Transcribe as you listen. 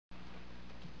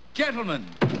Gentlemen,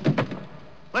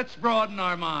 let's broaden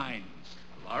our minds.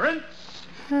 Lawrence?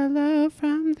 Hello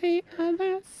from the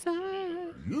other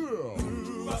side.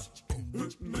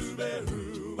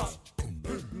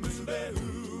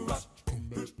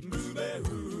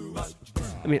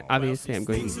 I mean, obviously, I'm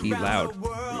going to be loud.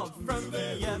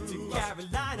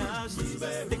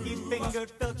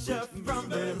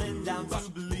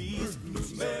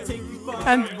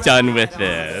 I'm done with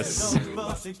this.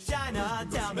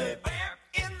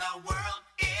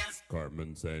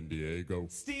 Carmen Sandiego.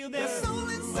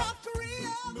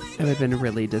 I would have been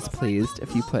really displeased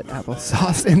if you put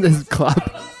applesauce in this club.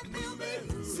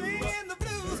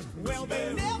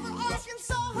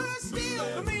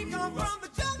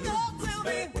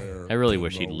 I really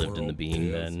wish he'd lived in the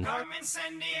bean then.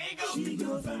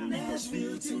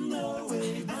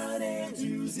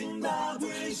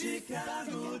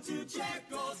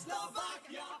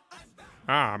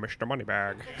 Mr.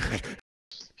 Moneybag.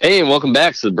 Hey, and welcome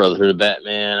back to the Brotherhood of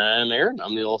Batman. I'm Aaron.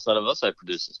 I'm the old side of us. I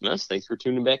produce this mess. Thanks for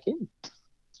tuning back in.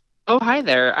 Oh, hi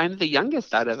there. I'm the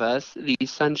youngest out of us, the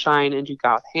sunshine into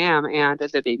Gotham, and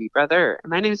the baby brother.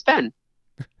 My name is Ben.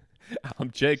 I'm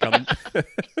Jake.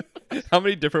 How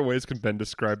many different ways can Ben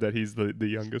describe that he's the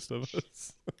youngest of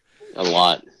us? A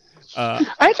lot.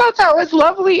 I thought that was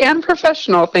lovely and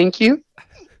professional. Thank you.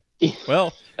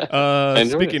 Well,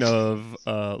 speaking of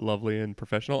lovely and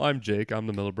professional, I'm Jake. I'm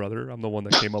the Miller brother. I'm the one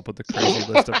that came up with the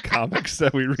crazy list of comics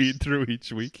that we read through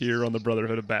each week here on the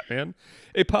Brotherhood of Batman,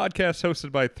 a podcast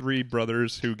hosted by three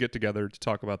brothers who get together to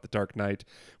talk about the Dark Knight.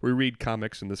 We read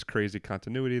comics in this crazy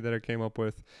continuity that I came up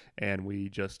with, and we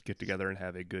just get together and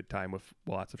have a good time with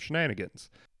lots of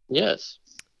shenanigans. Yes.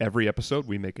 Every episode,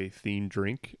 we make a themed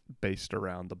drink based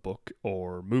around the book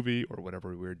or movie or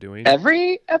whatever we're doing.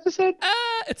 Every episode?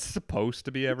 It's supposed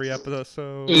to be every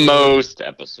episode. Most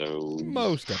episodes.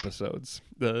 Most episodes.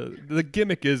 The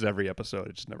gimmick is every episode.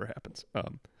 It just never happens.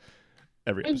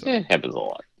 Every episode. It happens a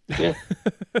lot. Yeah.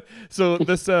 So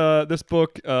this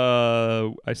book,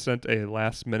 I sent a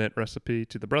last minute recipe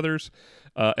to the brothers,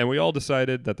 and we all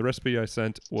decided that the recipe I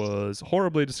sent was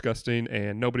horribly disgusting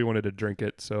and nobody wanted to drink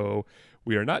it. So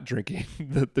we are not drinking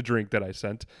the drink that I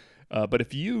sent. But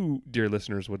if you, dear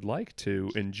listeners, would like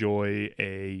to enjoy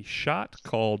a shot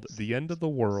called The End of the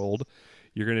World,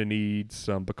 you're going to need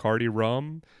some Bacardi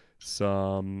rum,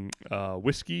 some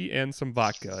whiskey, and some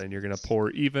vodka. And you're going to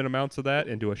pour even amounts of that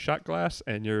into a shot glass,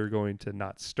 and you're going to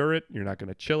not stir it. You're not going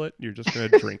to chill it. You're just going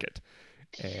to drink it.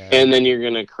 And then you're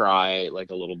going to cry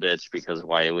like a little bitch because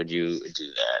why would you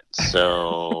do that?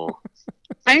 So...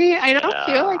 I mean, I don't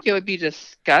feel like it would be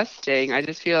disgusting. I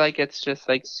just feel like it's just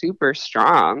like super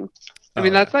strong. I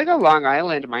mean, that's like a Long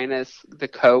Island minus the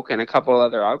Coke and a couple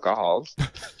other alcohols.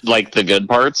 Like the good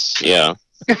parts? Yeah.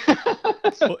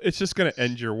 Well, it's just going to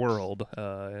end your world,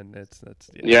 and it's not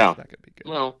going to be good.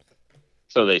 Well,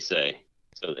 so they say.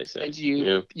 And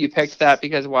you picked that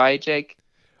because why, Jake?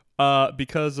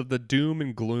 Because of the doom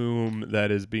and gloom that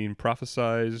is being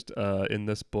prophesized in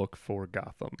this book for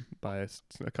Gotham by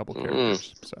a couple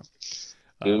characters. So,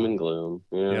 doom and gloom.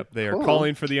 Yeah. Yep, they are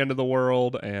calling for the end of the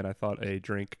world, and I thought a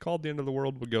drink called the end of the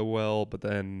world would go well, but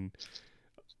then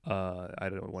I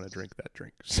don't want to drink that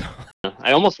drink. So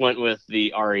I almost went with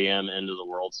the REM End of the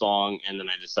World song, and then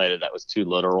I decided that was too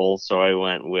literal, so I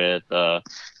went with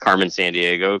Carmen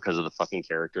Sandiego because of the fucking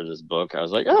character in this book. I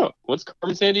was like, oh, what's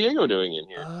Carmen Sandiego doing in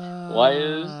here? Why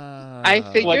is... I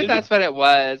figured that's what it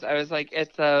was. I was like,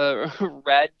 it's a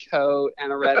red coat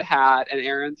and a red hat, and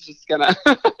Aaron's just gonna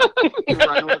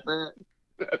run with it.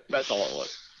 That's all it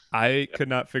was. I could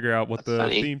not figure out what That's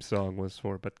funny. theme song was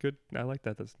for, but good. I like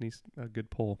that. That's a good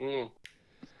poll. Mm.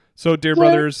 So, dear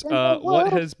brothers,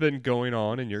 what has been going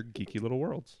on in your geeky little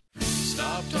worlds?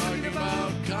 Stop talking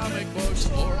about comic books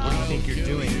or What do you think you're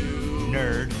doing,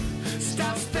 nerd?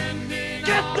 Stop spending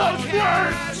Get all those your words,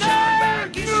 cash on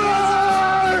back issues of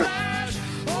Flash,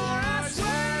 or I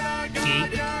swear to God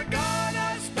Geek. you're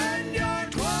gonna spend your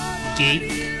 20 Geek.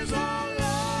 years alone.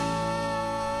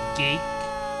 Geek.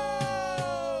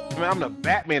 Man, I'm the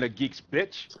Batman of geeks,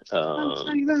 bitch.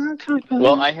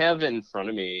 Well, I have it in front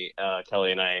of me.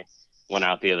 Kelly and I went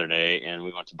out the other day, and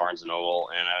we went to Barnes & Noble,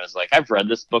 and I was like, I've read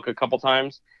this book a couple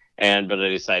times, but I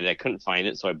decided I couldn't find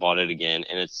it, so I bought it again,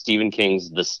 and it's Stephen King's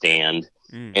The Stand,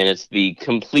 and it's the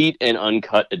complete and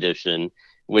uncut edition,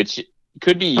 which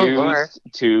could be used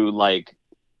to, like,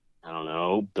 I don't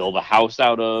know, build a house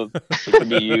out of. It could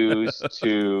be used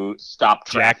to stop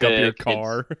traffic. Jack up your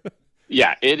car.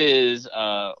 Yeah, it is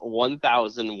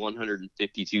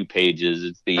 1,152 pages.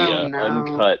 It's the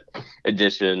uncut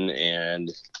edition,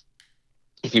 and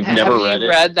if you've never read it... Have you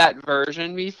read that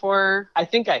version before? I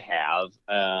think I have.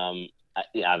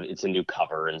 yeah, it's a new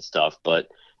cover and stuff, but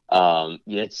yeah,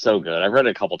 it's so good. I've read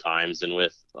it a couple times, and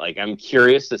I'm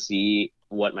curious to see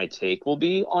what my take will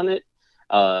be on it.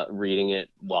 Reading it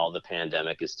while the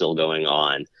pandemic is still going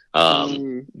on,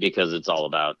 because it's all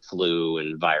about flu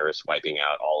and virus wiping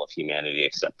out all of humanity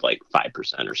except like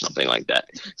 5% or something like that.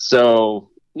 So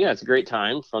yeah, it's a great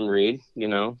time, fun read. You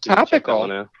know, check that Topical.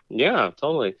 one out. Yeah,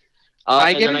 totally. I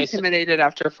And get then intimidated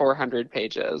after 400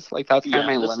 pages. Like that's kind of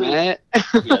my limit.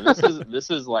 this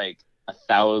is like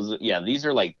 1,000. Yeah, these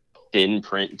are like thin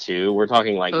print too. We're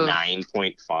talking like Ugh.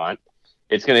 9-point font.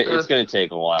 It's gonna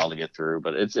take a while to get through,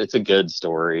 but it's a good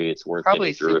story. It's worth Probably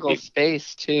getting through. single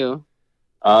space too.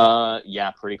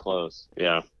 Yeah, pretty close.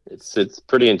 Yeah, it's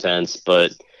pretty intense.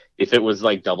 But if it was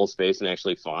like double space and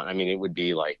actually font, I mean, it would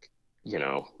be like, I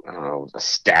don't know, a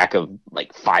stack of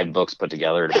like 5 books put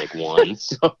together to make one.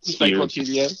 So it's huge.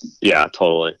 Encyclopedia. Yeah,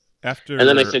 totally. After And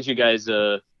then I sent you guys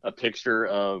a picture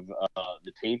of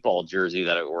the paintball jersey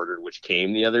that I ordered, which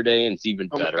came the other day, and it's even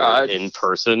Oh my better God. in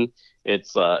person.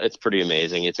 It's pretty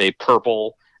amazing. It's a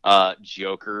purple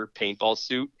Joker paintball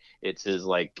suit. It's his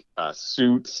like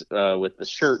suit with the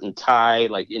shirt and tie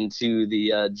like into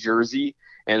the jersey,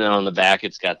 and then on the back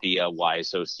it's got the "Why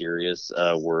so serious"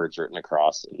 words written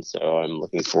across. And so I'm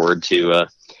looking forward to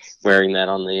wearing that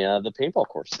on the paintball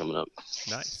course coming up.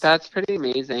 nice. That's pretty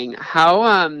amazing.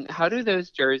 How do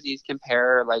those jerseys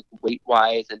compare like weight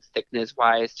wise and thickness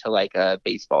wise to like a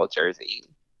baseball jersey?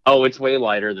 Oh, it's way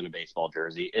lighter than a baseball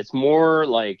jersey. It's more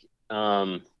like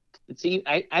I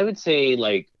would say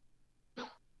like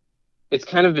it's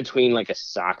kind of between like a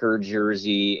soccer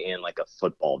jersey and like a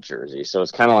football jersey. So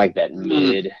it's kind of like that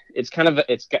mid. It's got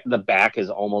the back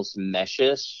is almost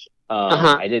meshish.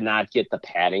 I did not get the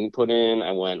padding put in.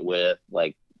 I went with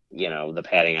like, the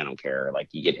padding. I don't care. Like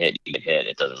you get hit.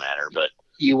 It doesn't matter. But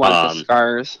You want the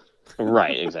scars.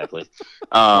 right, exactly.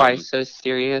 Why so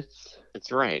serious?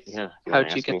 It's right. Yeah.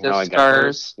 How'd you get how the I got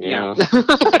hers? scars? Yeah.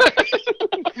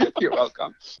 You're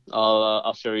welcome.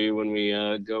 I'll show you when we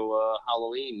go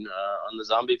Halloween on the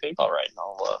zombie paintball ride.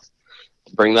 I'll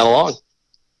bring that along.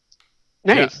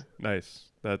 Nice. Yeah, nice.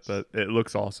 That it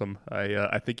looks awesome.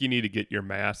 I think you need to get your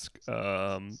mask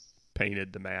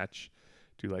painted to match.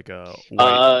 Do like a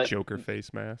white Joker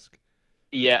face mask.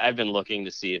 Yeah, I've been looking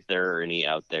to see if there are any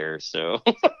out there. So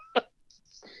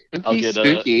It'd I'll be get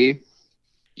spooky.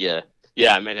 yeah,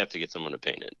 I might have to get someone to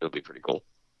paint it. It'll be pretty cool.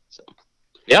 So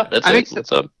yeah, that's I'm it.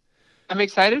 What's up? I'm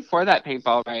excited for that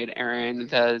paintball ride, Aaron.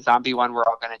 The zombie one we're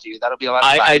all gonna do. That'll be a lot of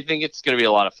fun. I think it's going to be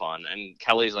a lot of fun. And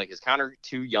Kelly's like, is Connor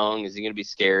too young? Is he going to be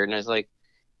scared? And I was like,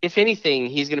 if anything,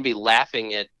 he's going to be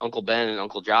laughing at Uncle Ben and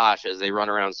Uncle Josh as they run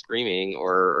around screaming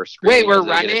or screaming. Wait, we're as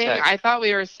they get running? attacked. I thought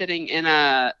we were sitting in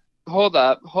a. Hold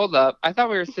up. I thought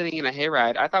we were sitting in a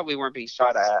hayride. I thought we weren't being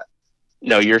shot at.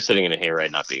 No, you're sitting in a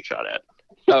hayride, not being shot at.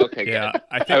 Oh, okay, good. Yeah,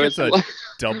 I think it's a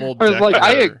double I was decker. like,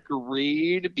 I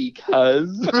agreed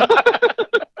because.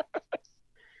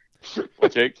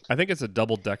 What, Jake? I think it's a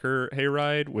double decker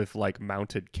hayride with like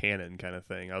mounted cannon kind of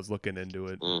thing. I was looking into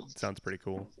it. It sounds pretty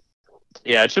cool.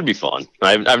 Yeah, it should be fun.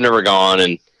 I've never gone,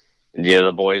 and yeah,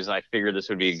 the boys. I figured this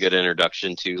would be a good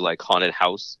introduction to like haunted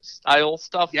house style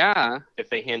stuff. Yeah. If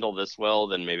they handle this well,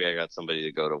 then maybe I got somebody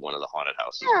to go to one of the haunted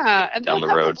houses. Yeah, and down the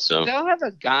they'll have road. So they'll have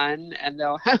a gun, and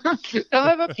they'll have a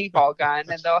paintball gun,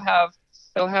 and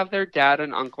they'll have their dad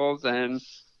and uncles and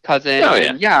cousins. Oh,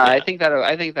 yeah. And yeah, Yeah. I think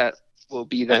that will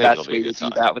be the I think best it'll be a way to good do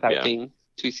time. that without Yeah. being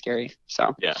too scary.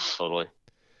 So yeah, totally.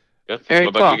 Good. Very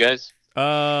What about cool. you guys?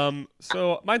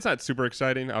 So mine's not super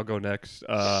exciting. I'll go next.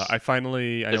 I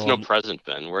finally. There's no present,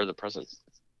 Ben. Where are the presents?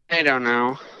 I don't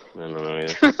know. I don't know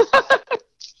either.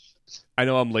 I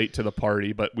know I'm late to the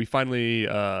party, but we finally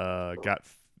got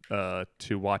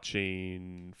to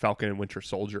watching Falcon and Winter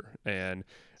Soldier, and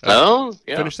Yeah.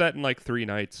 finished that in like 3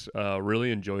 nights.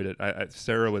 Really enjoyed it.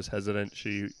 Sarah was hesitant;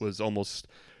 she was almost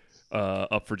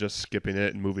up for just skipping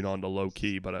it and moving on to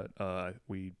Low-Key, but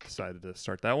we decided to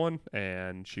start that one,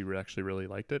 and she actually really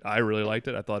liked it. I really liked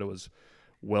it. I thought it was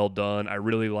well done. I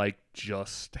really liked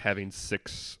just having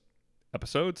 6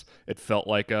 episodes. It felt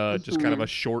like just kind of a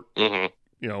short.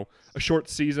 A short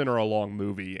season or a long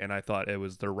movie, and I thought it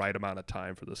was the right amount of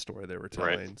time for the story they were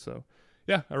telling. Right. So,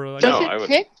 yeah, I really like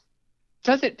it.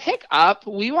 Does it pick up?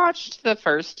 We watched the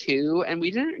first 2, and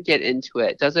we didn't get into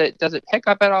it. Does it pick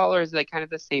up at all, or is it kind of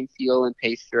the same feel and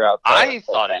pace throughout? I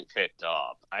thought it picked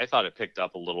up. I thought it picked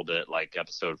up a little bit, like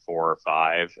episode 4 or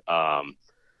 5.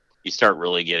 You start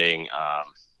really getting.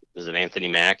 Is it Anthony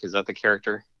Mack? Is that the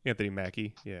character? Anthony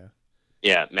Mackie, yeah.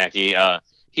 Yeah, Mackie.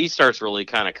 He starts really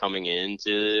kind of coming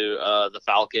into the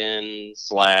Falcon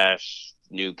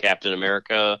 / new Captain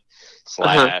America /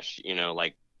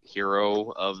 like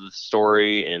hero of the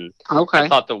story, and Okay. I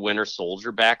thought the Winter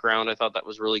Soldier background, I thought that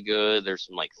was really good. There's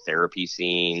some like therapy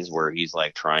scenes where he's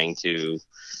like trying to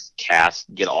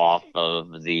get off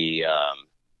of the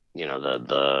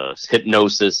the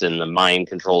hypnosis and the mind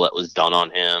control that was done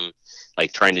on him,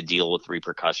 like trying to deal with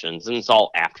repercussions, and it's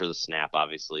all after the snap,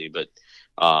 obviously. But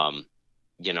I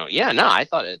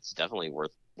thought it's definitely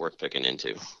worth picking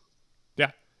into.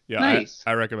 Yeah, Nice.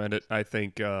 I recommend it. I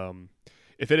think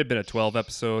if it had been a 12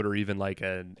 episode or even like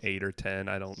an 8 or 10,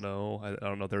 I don't know. I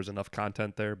don't know if there's enough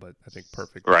content there, but I think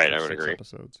perfect. Right, for I would 6 agree.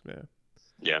 Episodes.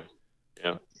 Yeah,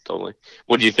 totally.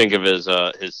 What do you think of his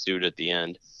suit at the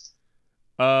end?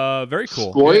 Very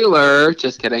cool. Spoiler.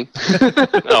 Just kidding.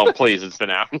 Oh, please, it's been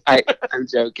out. I'm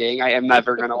joking. I am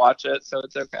never gonna watch it, so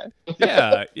it's okay.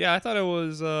 Yeah. I thought it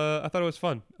was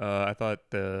fun. I thought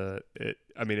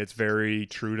it's very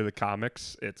true to the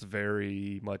comics. It's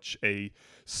very much a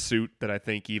suit that I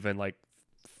think even like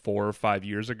 4 or 5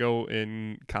 years ago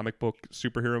in comic book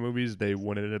superhero movies, they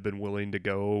wouldn't have been willing to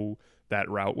go that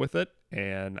route with it,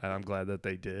 and I'm glad that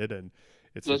they did. And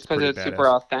it's Just because pretty it's badass. super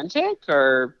authentic,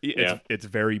 or It's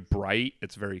very bright.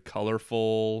 It's very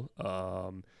colorful.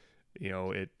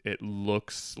 It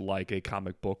looks like a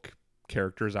comic book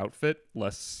character's outfit.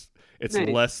 It's Nice.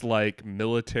 less like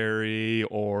military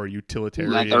or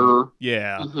utilitarian. leather.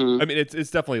 Yeah. Mhm. I mean, it's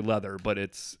definitely leather, but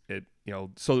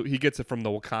so he gets it from the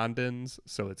Wakandans,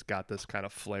 so it's got this kind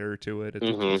of flair to it.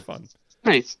 It's fun.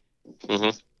 Nice.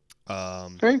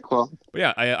 Mm-hmm. Very cool. But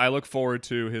yeah, I look forward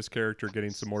to his character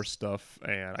getting some more stuff,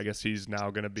 and I guess he's now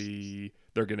going to be.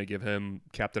 They're going to give him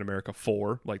Captain America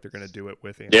 4, like they're going to do it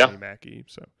with Anthony Mackie.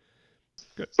 So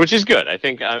good, which is good. I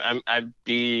think I'd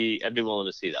be willing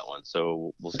to see that one.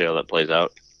 So we'll see how that plays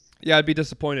out. Yeah, I'd be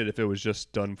disappointed if it was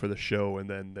just done for the show and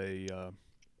then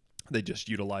they just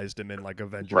utilized him in like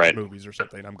Avengers movies or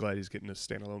something. I'm glad he's getting his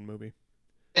standalone movie.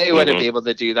 They wouldn't be able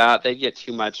to do that. They'd get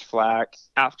too much flack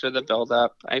after the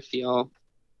build-up, I feel.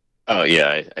 Oh,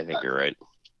 yeah, I think you're right.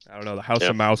 I don't know. The House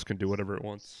of Mouse can do whatever it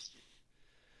wants.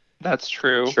 That's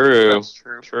true. True.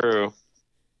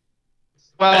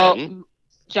 Well, Ben?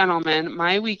 gentlemen,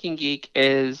 my Week in Geek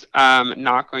is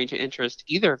not going to interest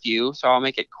either of you, so I'll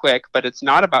make it quick, but it's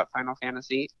not about Final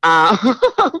Fantasy.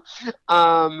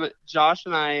 Josh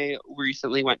and I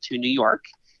recently went to New York,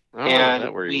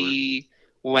 and we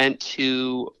got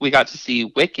to see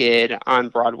Wicked on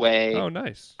Broadway. Oh,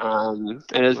 nice. And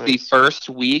it was the first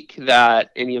week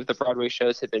that any of the Broadway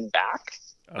shows had been back.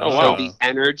 Oh, wow. So the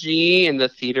energy in the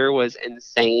theater was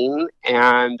insane,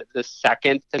 and the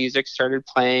second the music started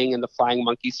playing and the flying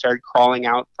monkeys started crawling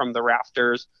out from the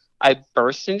rafters, I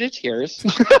burst into tears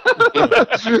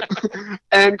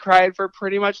and cried for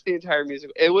pretty much the entire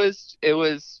musical. It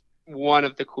was one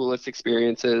of the coolest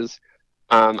experiences.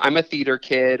 I'm a theater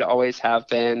kid, always have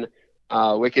been.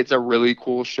 Wicked's a really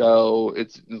cool show.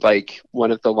 It's like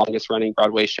one of the longest running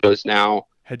Broadway shows now.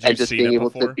 Had you and just seen being it able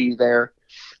before? to be there.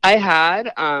 I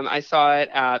had. I saw it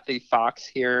at the Fox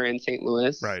here in St.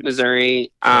 Louis,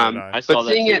 Missouri. I saw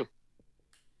that too.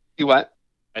 You what?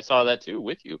 I saw that too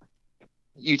with you.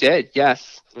 You did,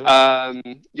 yes.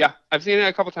 Yeah, I've seen it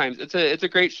a couple times. It's a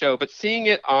great show, but seeing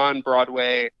it on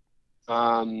Broadway,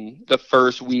 the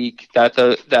first week that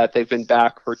they've been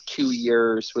back for 2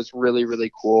 years was really,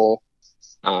 really cool.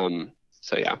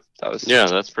 So yeah,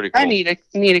 that's pretty cool. A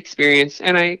neat experience,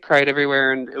 and I cried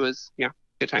everywhere, and it was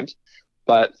good times.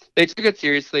 But they took it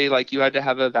seriously. Like, you had to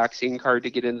have a vaccine card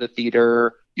to get in the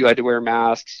theater. You had to wear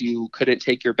masks. You couldn't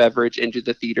take your beverage into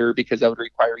the theater because that would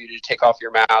require you to take off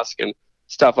your mask and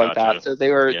stuff like that. So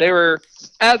they were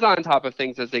as on top of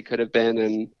things as they could have been.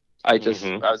 And I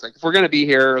was like, if we're gonna be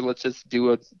here, let's just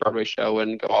do a Broadway show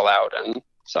and go all out. And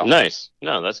so nice.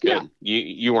 No, that's good. Yeah.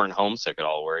 You weren't homesick at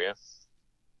all, were you?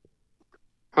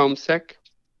 Homesick?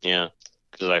 Yeah,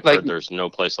 because I've heard there's no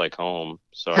place like home.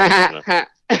 So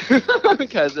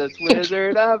because it's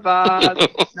Wizard of Oz.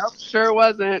 Nope, sure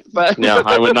wasn't. But no,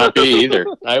 I would not be either.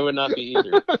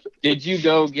 Did you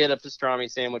go get a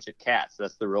pastrami sandwich at Katz?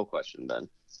 That's the real question, Ben.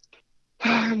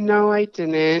 No, I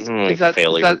didn't. Is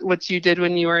that what you did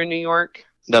when you were in New York?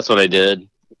 That's what I did.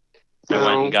 I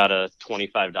went and got a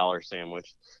 $25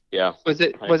 sandwich. Yeah. Was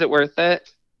it worth it?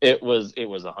 It was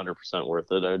 100%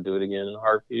 worth it. I would do it again in a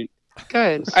heartbeat.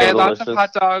 Good. I had lots of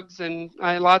hot dogs, and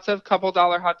I had lots of couple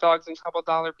dollar hot dogs and couple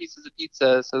dollar pieces of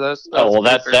pizza. So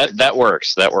that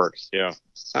works. That works. Yeah.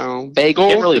 So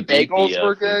bagels. Really the bagels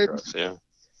were good. Trucks, yeah.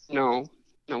 No.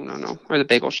 Or the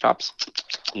bagel shops.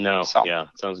 No. So. Yeah.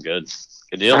 Sounds good.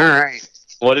 Good deal. All right.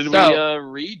 What did we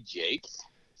read, Jake?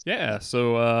 Yeah,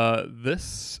 so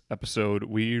this episode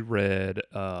we read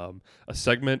a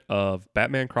segment of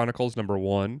Batman Chronicles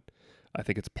 #1, I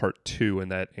think it's part 2 in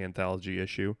that anthology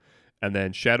issue. And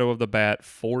then Shadow of the Bat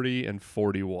 40 and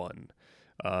 41.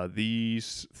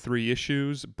 These 3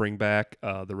 issues bring back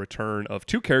the return of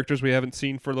 2 characters we haven't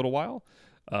seen for a little while.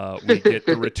 We get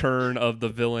the return of the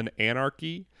villain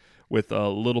Anarchy with a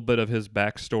little bit of his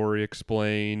backstory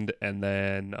explained, and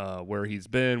then where he's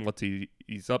been, what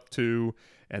he's up to,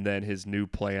 and then his new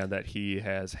plan that he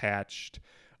has hatched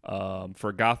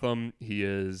for Gotham. He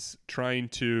is trying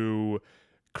to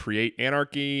create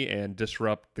anarchy and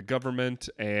disrupt the government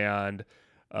and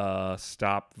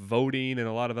stop voting and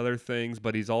a lot of other things,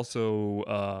 but he's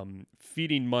also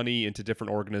feeding money into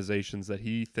different organizations that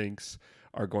he thinks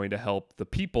are going to help the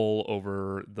people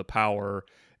over the power,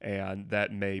 and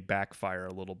that may backfire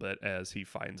a little bit as he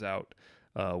finds out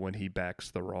when he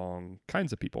backs the wrong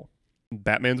kinds of people.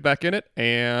 Batman's back in it,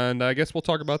 and I guess we'll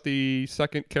talk about the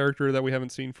second character that we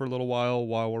haven't seen for a little while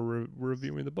we're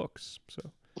reviewing the books.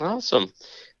 So Awesome.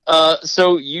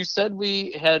 So you said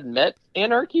we had met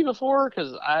Anarchy before?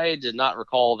 Because I did not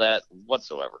recall that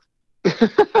whatsoever.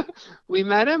 We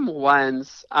met him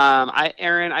once.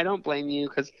 Aaron, I don't blame you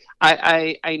because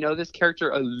I know this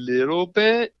character a little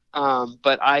bit,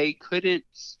 but I couldn't.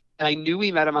 I knew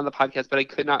we met him on the podcast, but I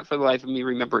could not for the life of me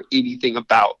remember anything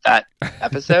about that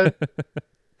episode.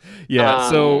 Yeah,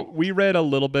 so we read a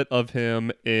little bit of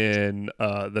him in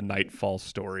the Nightfall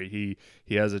story.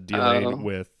 He has a dealing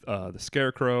with the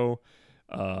Scarecrow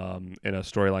in a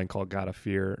storyline called God of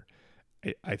Fear.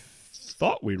 I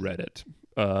thought we read it.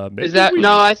 Is that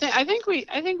no? I think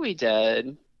we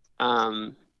did.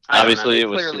 Obviously, it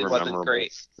was clearly super wasn't memorable.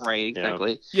 great. Right,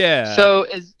 exactly. Yeah. So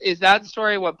is that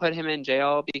story what put him in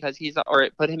jail because or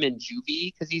it put him in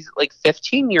juvie because he's like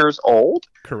 15 years old?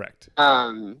 Correct.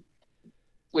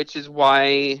 Which is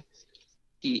why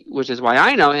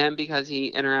I know him because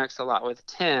he interacts a lot with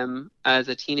Tim as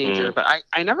a teenager. But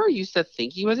I never used to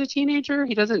think he was a teenager.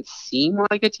 He doesn't seem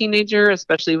like a teenager,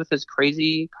 especially with his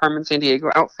crazy Carmen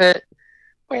Sandiego outfit.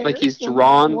 Like he's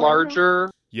drawn larger.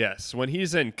 Yes, when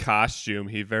he's in costume,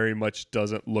 he very much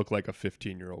doesn't look like a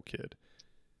 15-year-old kid.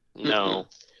 No.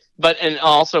 And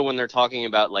also when they're talking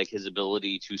about like his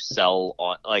ability to sell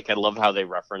on, like I love how they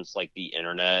reference like the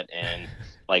internet and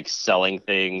like selling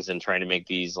things and trying to make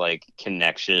these like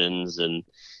connections and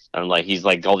like he's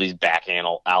like all these back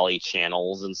alley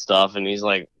channels and stuff, and he's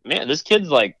like, man, this kid's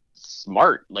like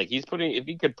smart. Like he's if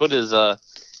he could put his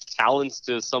talents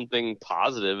to something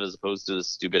positive as opposed to the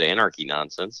stupid anarchy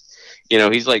nonsense,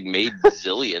 he's like made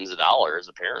zillions of dollars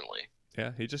apparently.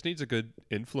 Yeah, he just needs a good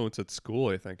influence at school,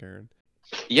 I think, Aaron.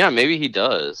 Yeah, maybe he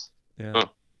does. Yeah. Huh.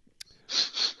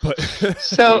 But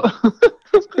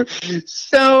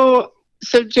so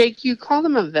Jake, you called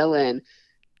him a villain.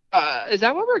 Is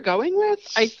that what we're going with?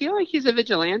 I feel like he's a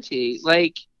vigilante.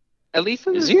 Like, at least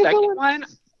in the second one.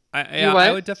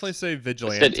 I would definitely say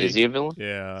vigilante. Is he a villain?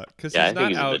 Yeah, because Yeah, he's I think not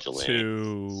he's a out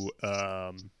vigilante.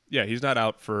 to. He's not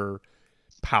out for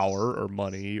power or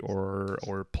money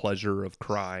or pleasure of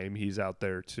crime. He's out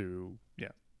there to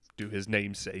do his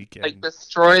namesake and like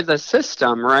destroy the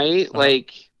system, right?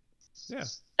 Like, yeah.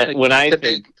 Like, When I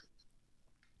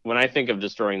think of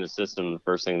destroying the system, the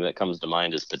first thing that comes to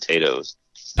mind is potatoes.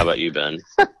 How about you, Ben?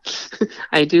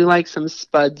 I do like some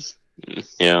spuds.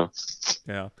 Yeah.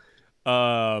 Yeah.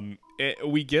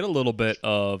 We get a little bit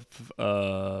of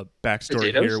backstory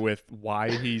Potatoes? here with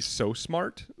why he's so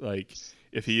smart. Like,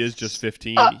 if he is just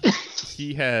 15,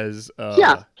 he has...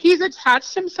 he's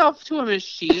attached himself to a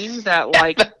machine that,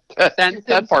 like, sends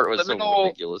That part was so subliminal,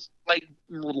 ridiculous. like,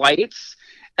 lights.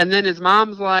 And then his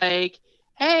mom's like,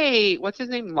 hey, what's his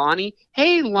name? Lonnie.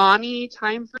 Hey, Lonnie,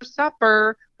 time for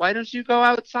supper. Why don't you go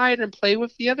outside and play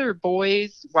with the other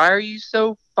boys? Why are you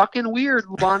so fucking weird,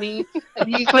 Lonnie?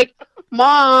 And he's like,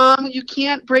 Mom, you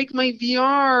can't break my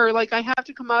VR. Like, I have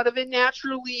to come out of it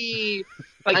naturally.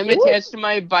 Like, I'm attached to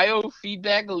my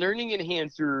biofeedback learning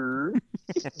enhancer.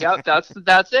 Yep, that's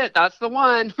it. That's the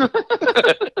one.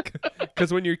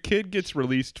 Because when your kid gets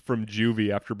released from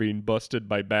juvie after being busted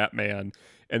by Batman,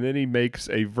 and then he makes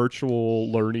a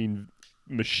virtual learning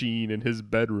machine in his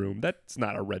bedroom, that's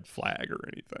not a red flag or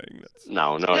anything.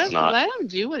 No, it's not. Let him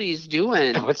do what he's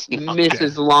doing, No, it's not.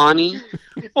 Mrs. Lonnie.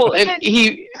 Well, and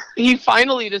he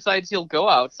finally decides he'll go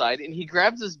outside, and he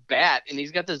grabs his bat, and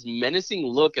he's got this menacing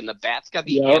look, and the bat's got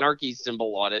the anarchy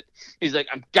symbol on it. He's like,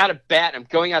 I've got a bat. I'm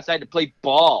going outside to play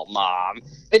ball, Mom.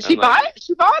 And she bought it?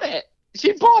 She bought it.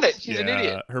 She bought it. She's an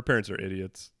idiot. Her parents are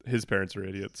idiots. His parents are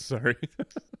idiots. Sorry.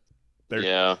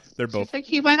 They're both. It's like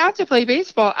he went out to play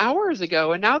baseball hours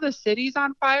ago, and now the city's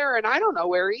on fire, and I don't know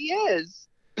where he is.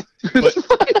 But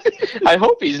I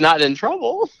hope he's not in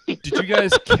trouble. did you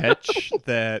guys catch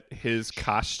that his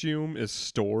costume is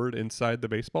stored inside the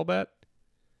baseball bat?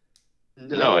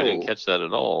 No, I didn't catch that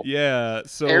at all. Yeah,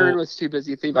 so Aaron was too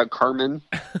busy thinking about Carmen.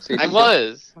 So he I didn't-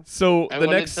 was. So I the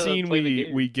wanted next to scene play the we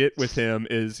game. we get with him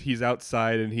is he's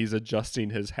outside and he's adjusting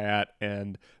his hat,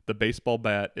 and the baseball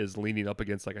bat is leaning up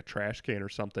against like a trash can or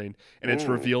something, and it's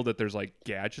revealed that there's like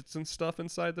gadgets and stuff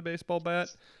inside the baseball bat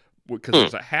because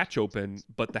there's a hatch open,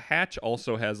 but the hatch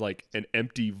also has like an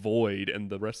empty void, and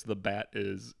the rest of the bat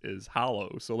is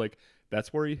hollow. So like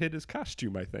that's where he hid his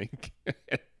costume, I think.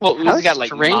 Well, How he's got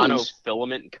like strange.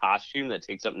 monofilament costume that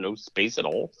takes up no space at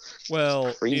all.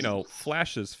 Well, Crazy.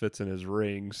 Flashes fits in his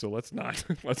ring, so let's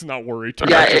not worry too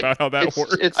Yeah, much it- about how that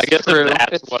works. It's I guess true.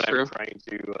 that's It's what true. I'm trying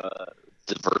to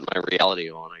divert my reality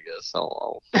on. I guess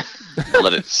I'll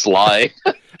let it slide.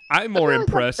 I'm more I feel like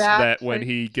the impressed bat, that when like-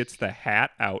 he gets the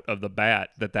hat out of the bat,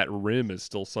 that rim is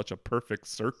still such a perfect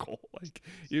circle. Like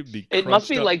you'd be. It must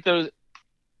be crunched up. like those.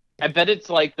 I bet it's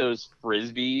like those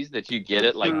frisbees that you get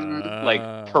at like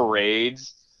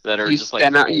parades that are You just like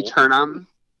spin out, you full. turn them.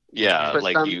 Yeah, twist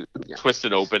like them. you Yeah. twist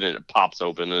it open and it pops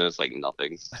open and it's like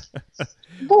nothing.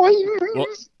 Boy. Well,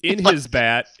 in his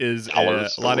bat is Dollar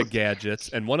a lot of store. gadgets,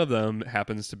 and one of them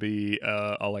happens to be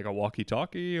like a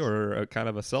walkie-talkie or a kind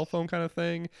of a cell phone kind of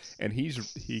thing. And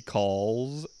he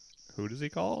calls. Who does he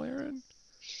call, Aaron?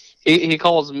 He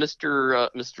calls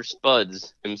Mr.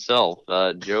 Spuds himself,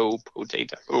 Joe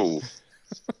Potato. I'm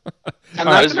I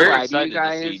not was gonna very lie to you excited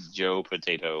to see guys. Joe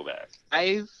Potato back.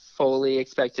 I fully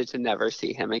expected to never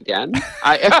see him again.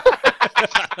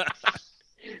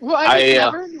 Well, I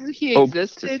never knew he hope to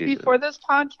existed see before this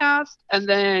podcast, and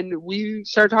then we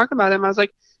started talking about him. I was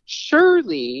like,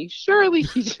 surely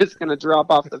he's just gonna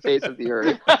drop off the face of the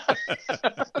earth.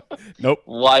 Nope.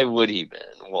 Why would he been?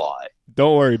 Why?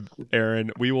 Don't worry,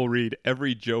 Aaron. We will read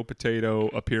every Joe Potato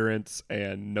appearance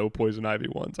and no Poison Ivy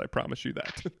ones. I promise you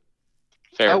that.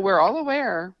 Fair. Oh, we're all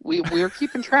aware. We're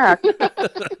keeping track.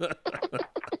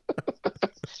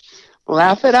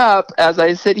 Laugh it up as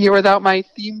I sit here without my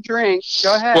themed drink.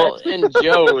 Go ahead. Well, and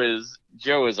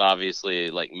Joe is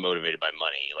obviously like motivated by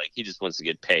money. Like he just wants to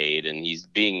get paid, and he's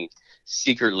being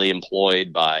secretly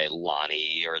employed by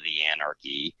Lonnie or the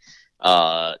Anarchy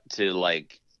to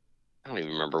like. I don't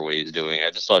even remember what he's doing. I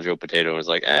just saw Joe Potato and was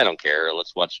like, I don't care.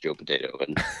 Let's watch Joe Potato.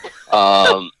 And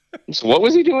so what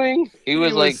was he doing? He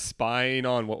was like, spying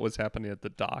on what was happening at the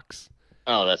docks.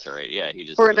 oh, that's all right. Yeah, he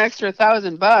just For an extra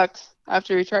 $1,000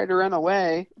 after he tried to run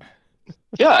away.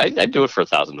 yeah, I'd do it for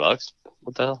 $1,000.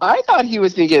 What the hell? I thought he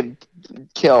was going to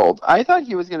get killed. I thought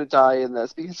he was going to die in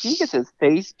this because he gets his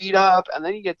face beat up and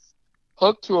then he gets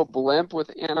hooked to a blimp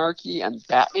with Anarchy and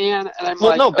Batman. And I'm Well,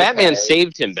 like, no, Batman okay.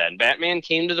 saved him, Ben. Batman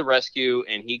came to the rescue,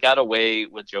 and he got away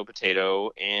with Joe Potato,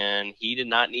 and he did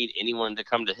not need anyone to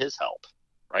come to his help.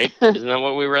 Right? Isn't that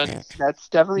what we read? That's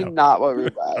definitely No. not what we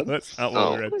read. That's not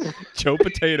what we read. Joe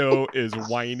Potato is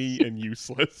whiny and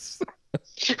useless.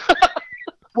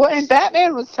 Well, and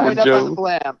Batman was tied up Joe. on the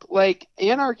blimp. Like,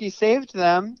 Anarchy saved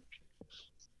them.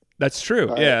 That's true.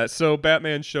 Right. Yeah. So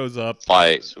Batman shows up.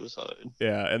 By suicide.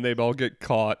 Yeah, and they all get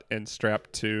caught and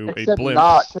strapped to a Except blimp.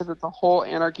 not, because it's a whole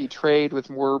Anarchy trade with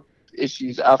more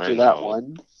issues after I that know.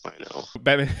 one. I know.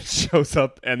 Batman shows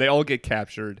up and they all get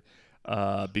captured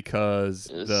because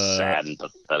It's the sad and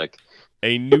pathetic.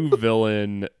 a new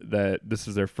villain that this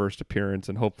is their first appearance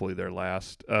and hopefully their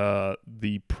last.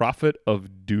 The Prophet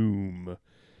of Doom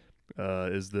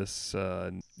is this.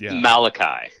 Yeah,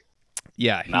 Malachi.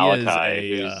 yeah. He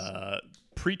Malachi is is- a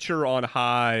preacher on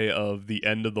high of the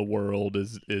end of the world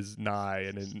is nigh,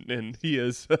 and he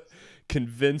is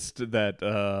convinced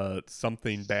that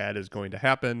something bad is going to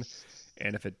happen,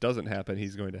 and if it doesn't happen,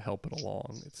 he's going to help it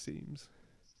along. It seems.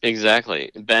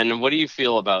 Exactly. Ben, what do you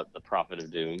feel about the Prophet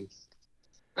of Doom?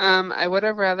 I would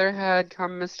have rather had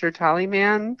come Mr.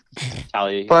 Tallyman,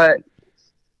 Tally. but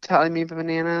Tally Me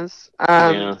Bananas.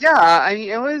 Yeah. Yeah, I mean,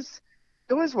 it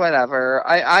was whatever.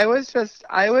 I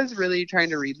was really trying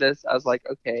to read this as like,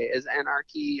 okay, is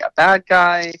Anarchy a bad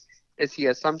guy? Is he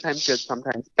a sometimes good,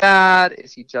 sometimes bad?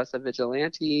 Is he just a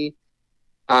vigilante?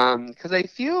 Because I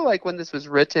feel like when this was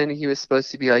written, he was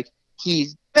supposed to be like,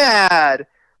 he's bad.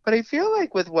 But I feel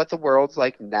like with what the world's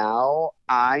like now,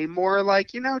 I'm more like,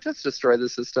 just destroy the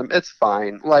system. It's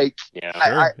fine. Like, Yeah.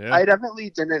 Sure, I definitely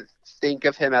didn't think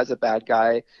of him as a bad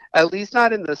guy, at least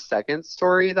not in the second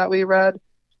story that we read.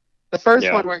 The first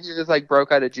Yeah. one where he just like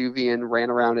broke out of juvie and ran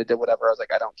around and did whatever, I was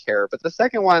like, I don't care. But the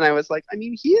second one, I was like, I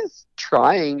mean, he is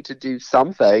trying to do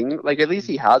something. Like, at least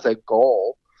he has a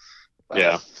goal. But-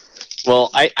 Yeah.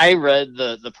 Well, I read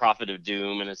the Prophet of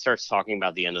Doom, and it starts talking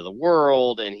about the end of the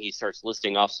world, and he starts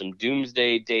listing off some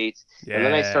doomsday dates, and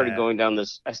then I started Yeah. going down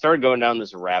this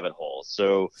rabbit hole.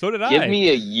 So So did give I. me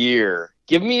a year,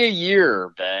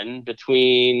 Ben,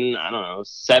 between I don't know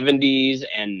 70s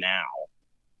and now.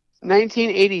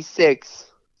 1986.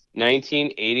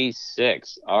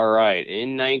 1986. All right,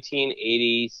 in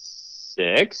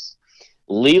 1986.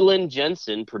 Leland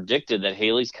Jensen predicted that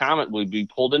Halley's Comet would be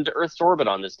pulled into Earth's orbit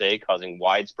on this day, causing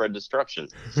widespread destruction.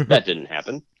 That didn't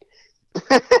happen.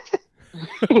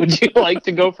 Would you like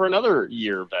to go for another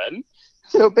year, Ben?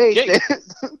 So Jake. basic.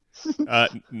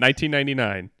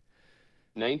 1999.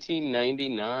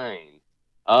 1999.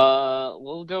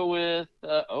 We'll go with.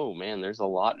 Oh man, there's a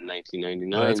lot in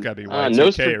 1999. Oh, that's got to be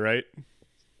Y2K, right?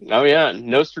 Oh yeah,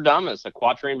 Nostradamus, a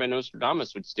quatrain by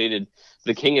Nostradamus, which stated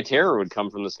the King of Terror would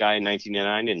come from the sky in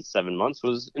 1999 in 7 months,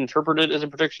 was interpreted as a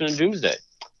prediction of doomsday.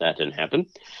 That didn't happen.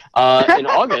 In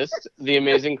August, the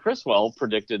amazing Criswell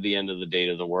predicted the end of the date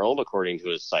of the world, according to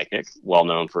his psychic, well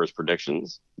known for his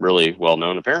predictions, really well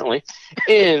known apparently.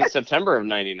 In September of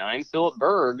 99, Philip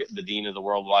Berg, the dean of the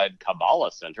Worldwide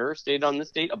Kabbalah Center, stated on this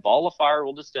date, a ball of fire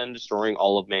will descend, destroying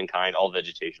all of mankind, all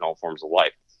vegetation, all forms of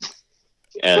life.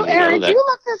 And, So, Aaron, do you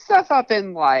look this stuff up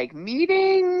in, like,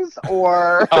 meetings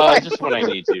or... just when I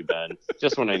need to, Ben.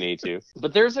 Just when I need to.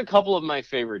 But there's a couple of my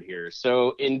favorite here.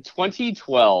 So in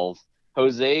 2012,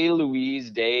 Jose Luis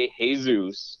de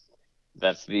Jesus,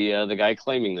 that's the guy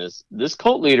claiming this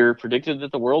cult leader predicted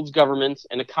that the world's governments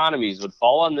and economies would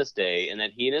fall on this day and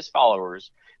that he and his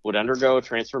followers would undergo a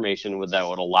transformation that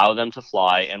would allow them to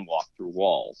fly and walk through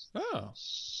walls. Oh.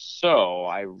 So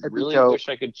I really wish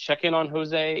I could check in on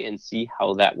Jose and see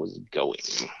how that was going.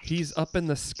 He's up in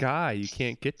the sky. You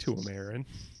can't get to him, Aaron.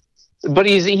 But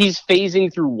he's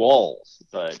phasing through walls.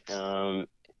 But and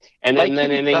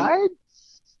then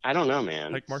I don't know,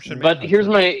 man. Like Martian But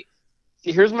Manhunter.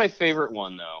 here's my favorite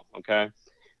one though. Okay,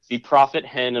 the Prophet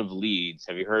Hen of Leeds.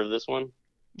 Have you heard of this one?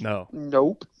 No.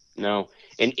 Nope. No.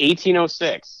 In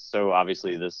 1806, so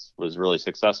obviously this was really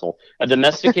successful, a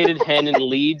domesticated hen in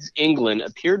Leeds, England,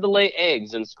 appeared to lay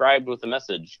eggs inscribed with the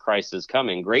message, Christ is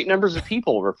coming. Great numbers of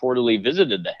people reportedly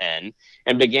visited the hen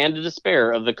and began to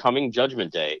despair of the coming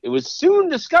judgment day. It was soon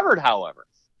discovered, however,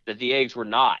 that the eggs were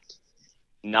not,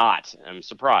 I'm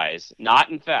surprised,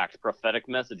 not in fact prophetic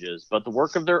messages, but the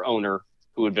work of their owner,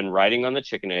 who had been writing on the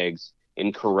chicken eggs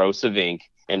in corrosive ink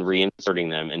and reinserting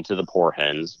them into the poor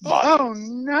hen's body. Oh,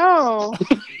 no.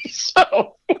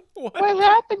 So, what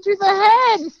happened to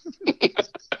the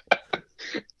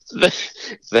hen?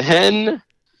 the hen,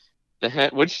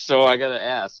 so I gotta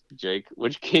ask, Jake,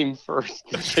 which came first,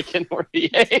 the chicken or the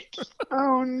egg?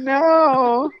 Oh,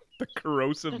 no. The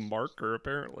corrosive marker,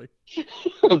 apparently.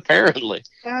 Apparently.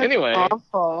 That's Anyway.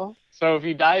 awful. So if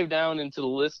you dive down into the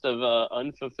list of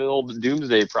unfulfilled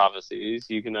doomsday prophecies,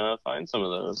 you can find some of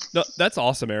those. No, that's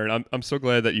awesome, Aaron. I'm so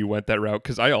glad that you went that route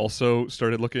because I also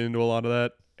started looking into a lot of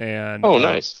that. And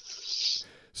nice.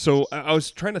 So I was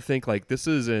trying to think, like, this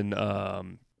is in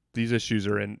these issues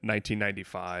are in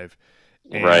 1995,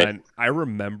 and right. I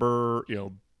remember,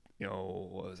 what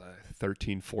was I,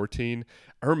 13, 14?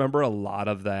 I remember a lot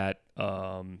of that,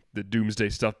 the doomsday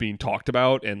stuff being talked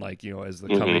about, and like, as the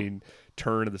coming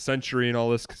turn of the century and all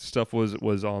this stuff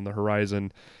was on the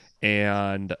horizon.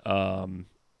 And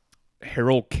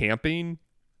Harold Camping,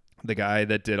 the guy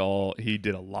that did a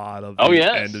lot of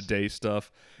end of day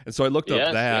stuff. And so I looked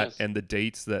up that and the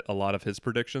dates that a lot of his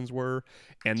predictions were.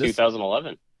 And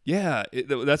 2011. Yeah,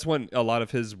 that's when a lot of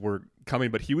his were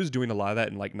coming, but he was doing a lot of that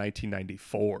in like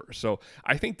 1994. So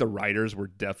I think the writers were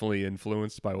definitely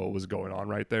influenced by what was going on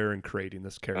right there and creating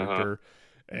this character.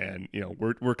 And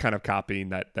we're kind of copying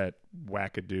that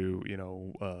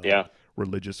wackadoo,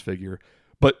 religious figure.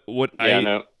 But what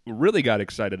I really got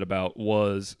excited about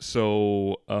was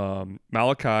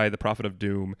Malachi, the Prophet of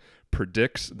Doom,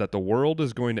 predicts that the world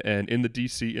is going to end in the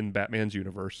DC in Batman's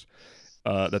universe.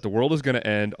 That the world is going to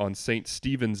end on St.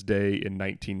 Stephen's Day in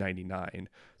 1999.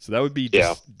 So that would be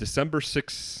December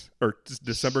 6th or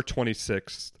December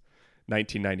 26th,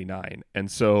 1999.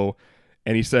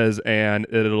 And he says, and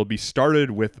it'll be started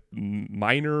with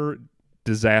minor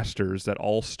disasters that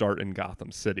all start in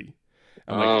Gotham City.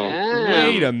 I'm like,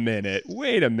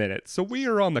 wait a minute. So we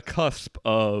are on the cusp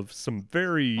of some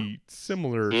very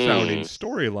similar sounding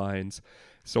storylines.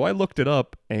 So I looked it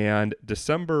up, and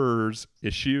December's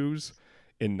issues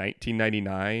in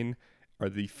 1999 are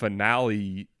the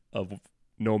finale of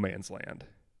No Man's Land.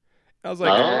 I was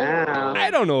like, Oh. I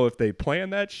don't know if they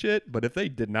planned that shit, but if they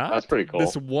did not, That's pretty cool.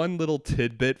 this one little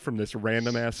tidbit from this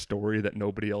random ass story that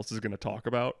nobody else is going to talk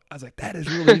about, I was like, that is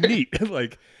really neat.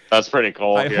 Like, That's pretty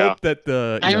cool. I yeah. hope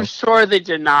that I'm sure they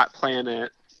did not plan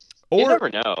it. You or never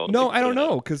know. no, I don't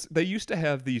know, because they used to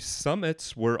have these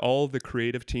summits where all the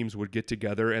creative teams would get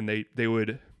together and they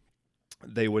would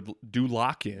do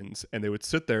lock-ins and they would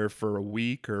sit there for a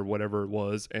week or whatever it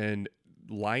was and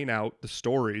line out the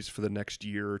stories for the next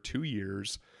year or 2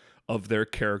 years of their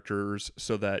characters,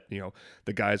 so that, you know,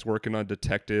 the guys working on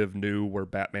Detective knew where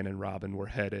Batman and Robin were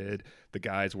headed, the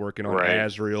guys working on Right.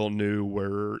 Azrael knew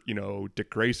where, you know, Dick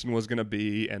Grayson was going to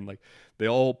be, and like they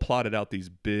all plotted out these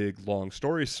big long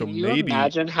stories. So Can you maybe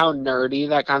imagine how nerdy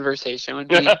that conversation would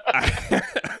be?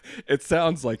 it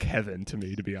sounds like heaven to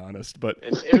me, to be honest, but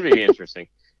It would be interesting.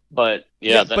 But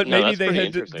yeah, but maybe that's they pretty had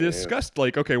interesting, yeah. discussed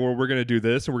like, okay, well, we're gonna do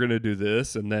this and we're gonna do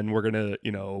this, and then we're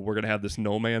gonna have this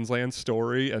no man's land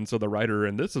story, and so the writer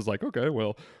in this is like, okay,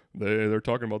 well, they're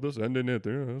talking about this ending it,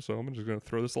 so I'm just gonna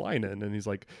throw this line in, and he's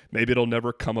like, maybe it'll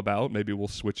never come about, maybe we'll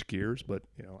switch gears, but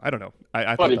you know, I don't know. I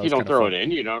But thought if that you was don't kinda throw fun. it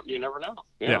in, you never know.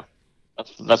 Yeah.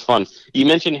 That's fun. You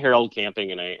mentioned Harold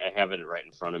Camping, and I have it right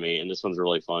in front of me, and this one's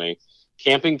really funny.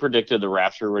 Camping predicted the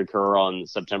rapture would occur on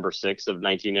September 6th of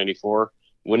 1994.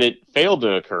 When it failed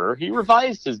to occur, he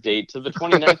revised his date to the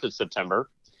 29th of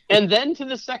September, and then to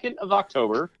the 2nd of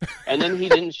October, and then he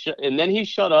didn't. And then he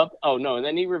shut up. Oh no! And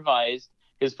then he revised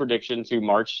his prediction to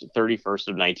March 31st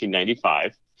of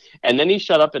 1995, and then he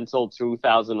shut up until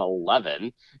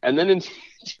 2011, and then in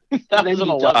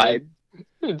 2011.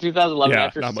 In 2011, Yeah,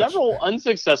 after not much. several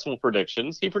unsuccessful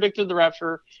predictions, he predicted the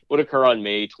rapture would occur on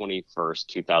May 21st,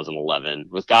 2011,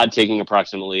 with God taking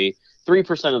approximately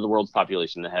 3% of the world's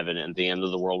population to heaven, and the end of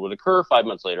the world would occur 5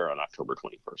 months later on October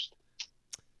 21st.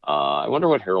 I wonder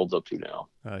what Harold's up to now.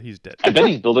 He's dead. I bet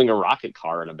he's building a rocket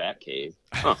car in a bat cave.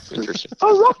 Huh, interesting.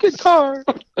 A rocket car.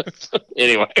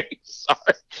 Anyway, sorry.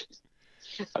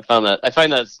 I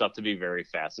find that stuff to be very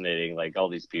fascinating. Like all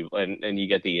these people, and you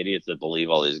get the idiots that believe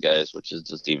all these guys, which is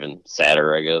just even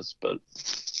sadder, I guess. But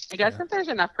I guess if there's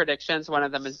enough predictions, one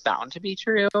of them is bound to be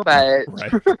true. But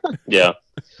Right. yeah.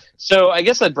 So I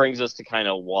guess that brings us to kind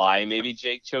of why maybe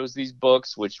Jake chose these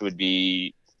books, which would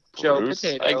be Joe Bruce,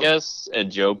 Potato. I guess,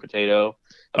 and Joe Potato.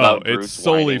 Oh, About it's Bruce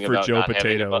solely whining for about Joe not having a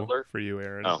Potato butler. for you,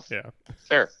 Aaron. Oh. Yeah.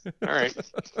 Fair. All right.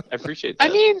 I appreciate that.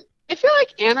 I mean, I feel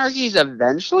like anarchy is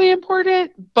eventually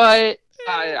important, but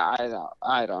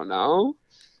I don't know.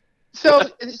 So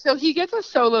he gets a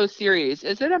solo series.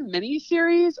 Is it a mini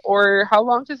series, or how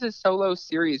long does his solo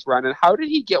series run? And how did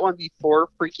he get one before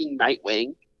freaking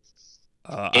Nightwing?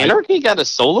 Anarchy got a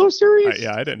solo series?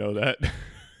 Yeah, I didn't know that.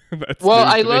 That's Well,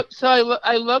 news I to me. looked. So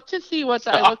I looked to see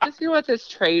what this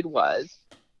trade was,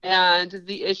 and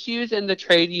the issues in the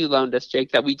trade you loaned us,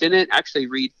 Jake, that we didn't actually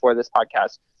read for this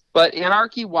podcast. But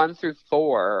Anarchy 1 through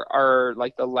 4 are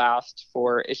like the last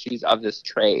 4 issues of this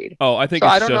trade. Oh, I think So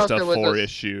I it's don't know just if a it was a-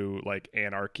 4-issue like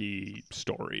anarchy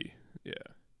story. Yeah.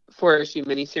 4-issue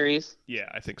miniseries. Yeah,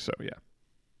 I think so. Yeah.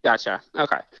 Gotcha.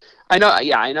 Okay. I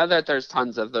know that there's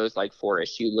tons of those like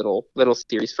 4-issue little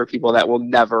series for people that will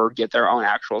never get their own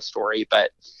actual story,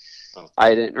 but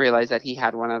I didn't realize that he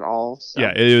had one at all. So.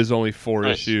 Yeah, it is only 4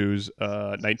 Nice. issues,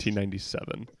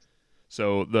 1997.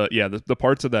 So the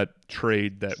parts of that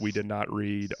trade that we did not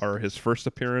read are his first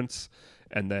appearance,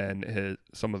 and then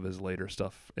some of his later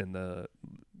stuff in the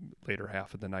later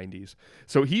half of the 90s.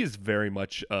 So he is very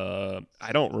much I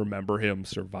don't remember him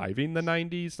surviving the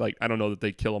 90s. Like, I don't know that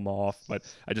they kill him off, but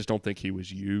I just don't think he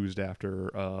was used after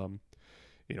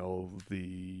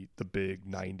the big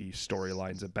 90s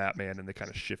storylines of Batman, and they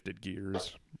kind of shifted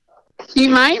gears. He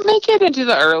might make it into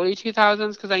the early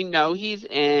 2000s because I know he's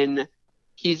in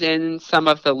some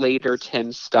of the later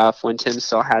Tim stuff when Tim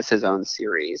still has his own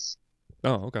series.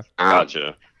 Oh, okay.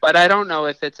 Gotcha. But I don't know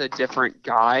if it's a different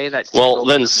guy that. Well,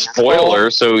 then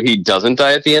spoiler, so he doesn't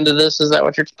die at the end of this? Is that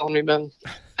what you're telling me, Ben?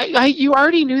 You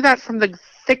already knew that from the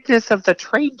thickness of the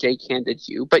trade Jake handed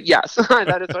you. But yes,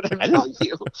 that is what I'm telling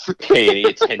you. Pay any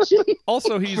attention?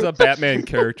 Also, he's a Batman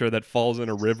character that falls in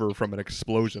a river from an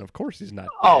explosion. Of course he's not dead.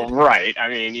 Oh, right. I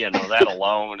mean, that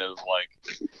alone is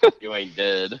like, you ain't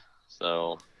dead.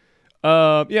 So,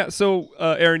 So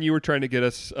Aaron, you were trying to get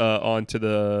us onto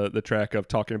the track of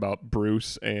talking about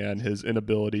Bruce and his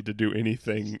inability to do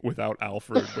anything without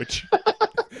Alfred, which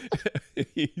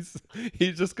he's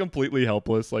just completely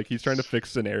helpless. Like, he's trying to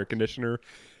fix an air conditioner.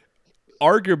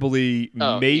 Arguably, he's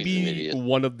an maybe idiot.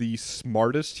 one of the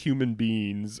smartest human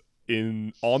beings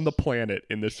on the planet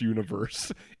in this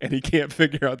universe, and he can't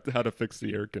figure out how to fix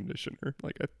the air conditioner.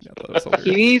 Like, I thought that was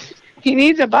hilarious. He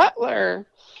needs a butler.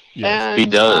 Yes. And, He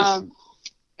does.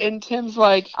 And Tim's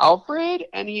like, Alfred?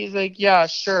 And he's like, yeah,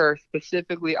 sure,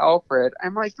 specifically Alfred.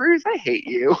 I'm like, Bruce, I hate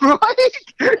you.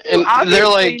 Like, And they're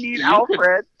like, need you Alfred.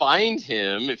 could find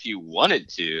him if you wanted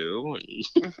to.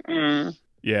 Mm.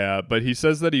 Yeah, but he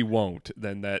says that he won't.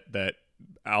 Then that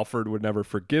Alfred would never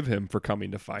forgive him for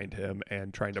coming to find him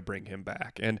and trying to bring him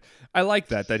back. And I like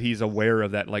that he's aware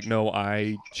of that. Like, no,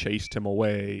 I chased him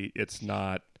away. It's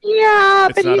not. Yeah,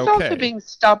 It's but not he's also okay. being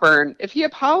stubborn. If he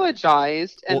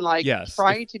apologized and Well, yes,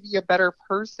 tried to be a better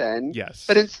person, Yes.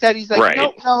 but instead he's like,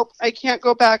 Right. nope, I can't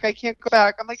go back.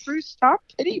 I'm like, Bruce, stop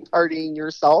pity partying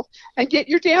yourself and get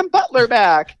your damn butler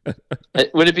back.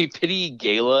 Would it be Pity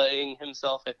Galaing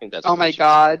himself? I think that's. Oh what my it should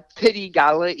God, pity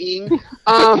galaing.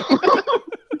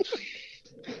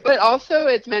 But also,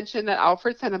 it's mentioned that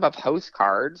Alfred sent him a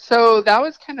postcard, so that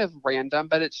was kind of random.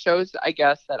 But it shows, I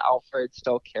guess, that Alfred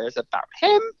still cares about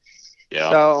him. be. Yeah.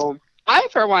 So I,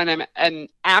 for one, am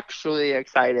actually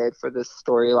excited for this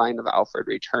storyline of Alfred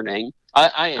returning.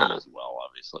 I am as well,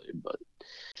 obviously, but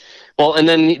and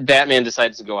then Batman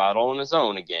decides to go out all on his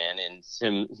own again, and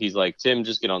he's like, Tim,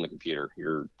 just get on the computer.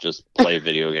 You're just play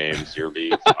video games. You'll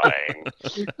be fine.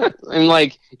 And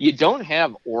like, you don't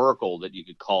have Oracle that you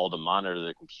could call to monitor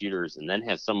the computers and then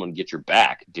have someone get your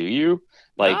back, do you?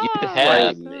 Like, you could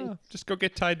have Just go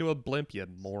get tied to a blimp, you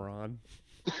moron.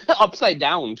 upside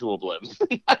down to a blimp,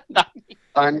 not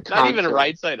even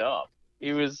right side up.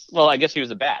 He was, I guess he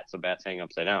was a bat, so bats hang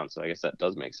upside down, so I guess that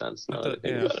does make sense. Now that I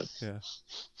think about it.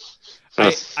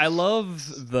 Yeah. I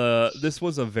love this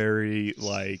was a very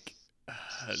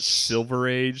Silver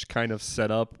Age kind of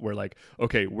setup where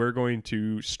okay, we're going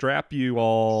to strap you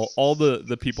all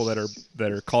the people that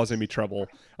are causing me trouble.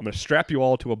 I'm going to strap you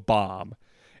all to a bomb.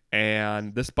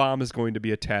 And this bomb is going to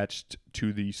be attached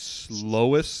to the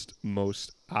slowest,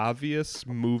 most obvious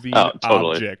moving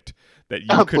object that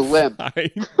you could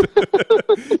find.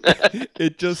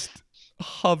 It just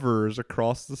hovers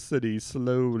across the city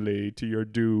slowly to your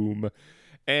doom.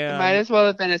 And It might as well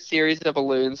have been a series of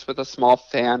balloons with a small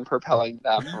fan propelling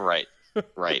them.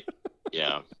 Right.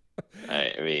 Yeah.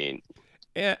 I mean,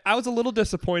 and I was a little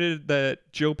disappointed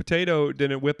that Joe Potato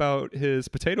didn't whip out his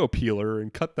potato peeler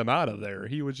and cut them out of there.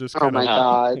 He was just kind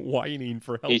of whining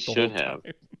for help. He should have.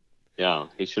 Yeah,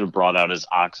 he should have brought out his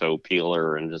OXO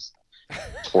peeler and just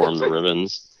tore him to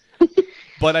ribbons.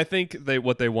 But I think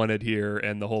what they wanted here,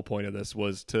 and the whole point of this,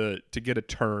 was to get a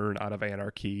turn out of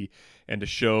Anarchy and to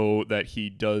show that he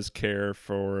does care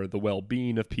for the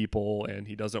well-being of people and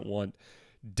he doesn't want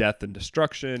death and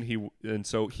destruction.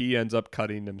 So he ends up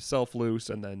cutting himself loose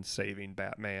and then saving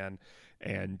Batman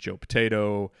and Joe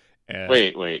Potato. And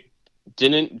Wait.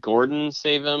 Didn't Gordon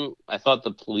save him? I thought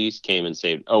the police came and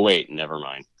saved. Oh wait, never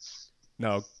mind.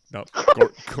 No.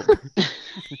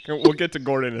 We'll get to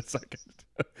Gordon in a second.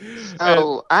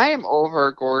 I am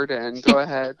over Gordon. Go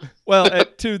ahead. Well,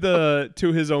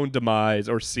 to his own demise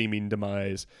or seeming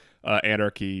demise,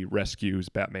 Anarchy rescues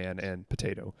Batman and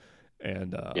Potato.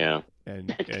 And and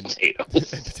Potato. and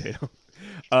Potato.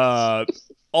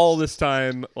 All this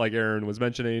time, like Aaron was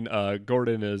mentioning,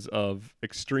 Gordon is of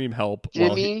extreme help.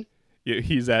 Jimmy? While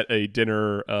he's at a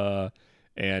dinner,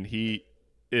 and he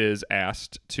is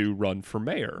asked to run for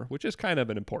mayor, which is kind of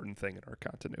an important thing in our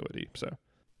continuity. So.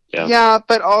 Yeah,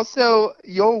 but also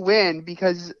you'll win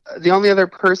because the only other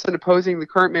person opposing the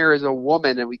current mayor is a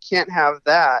woman, and we can't have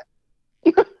that.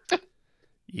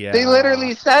 Yeah. They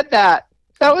literally said that.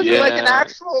 That was like an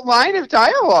actual line of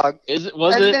dialogue.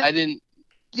 Was it? I didn't.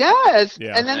 Yes.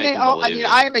 Yeah. And then they all,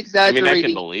 I am exaggerating. I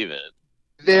can believe it.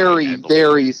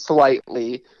 Very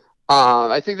slightly.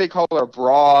 I think they call her a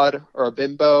broad or a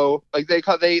bimbo. They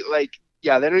don't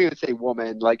even say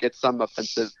woman. Like, it's some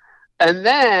offensive. And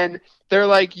then they're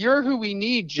like, you're who we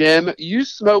need, Jim. You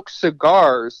smoke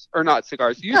cigars. Or not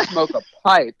cigars. You smoke a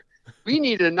pipe. We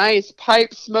need a nice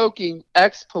pipe-smoking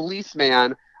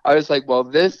ex-policeman. I was like, well,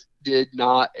 this did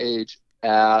not age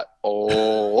at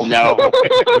all. No.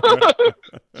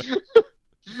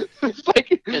 It's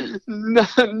like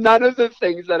none of the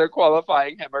things that are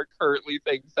qualifying him are currently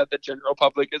things that the general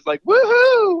public is like,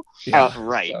 woohoo! Yeah.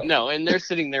 Right. So. No, and they're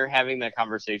sitting there having that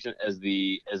conversation as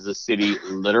the city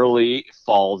literally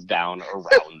falls down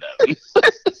around them.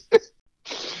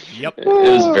 Yep. It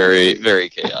was very, very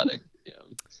chaotic.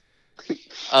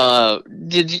 Yeah.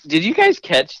 Did you guys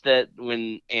catch that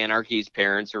when Anarchy's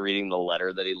parents were reading the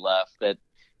letter that he left?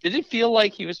 Did it feel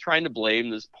like he was trying to blame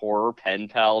this poor pen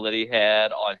pal that he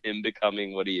had on him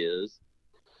becoming what he is?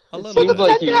 A little bit.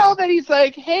 Like pen pal that he's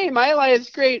like, hey, my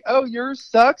life's great. Oh, yours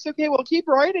sucks? Okay, well, keep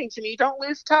writing to me. Don't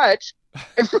lose touch.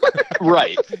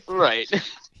 Right.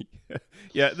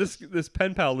 Yeah, this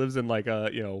pen pal lives in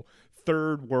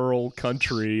third world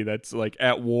country that's like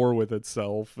at war with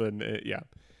itself, and it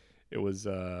was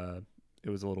a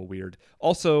little weird.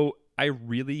 Also, I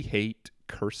really hate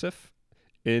cursive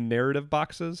in narrative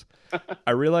boxes.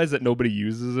 I realize that nobody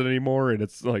uses it anymore, and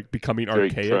it's like becoming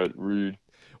archaic. Rude.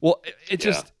 Well, it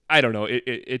just, I don't know.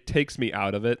 It takes me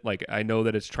out of it. Like, I know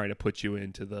that it's trying to put you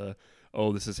into the,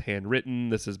 oh, this is handwritten,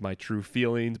 this is my true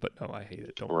feelings, but no, I hate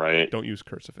it. Don't use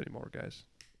cursive anymore, guys.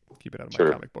 Keep it out of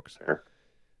my comic books. Sure.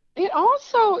 It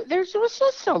also, there was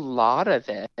just a lot of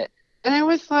it. And I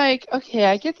was like, okay,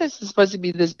 I get this is supposed to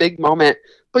be this big moment,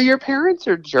 but your parents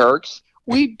are jerks.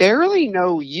 We barely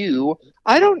know you.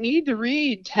 I don't need to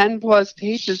read 10 plus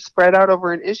pages spread out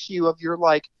over an issue of your,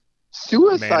 like,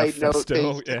 suicide note,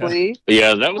 basically.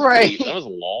 Yeah, that was right. That was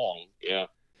long. Yeah.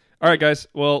 All right, guys.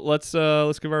 Well, let's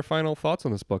give our final thoughts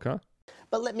on this book, huh?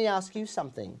 But let me ask you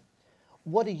something.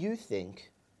 What do you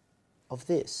think of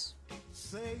this?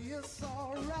 Say it's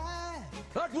all right.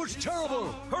 That was terrible!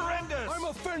 Horrendous! I'm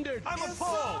offended! I'm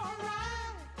appalled!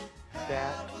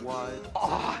 That was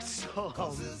awesome.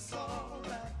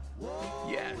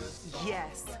 Yes.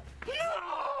 Yes.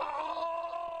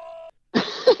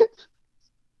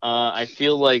 I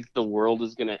feel like the world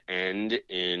is going to end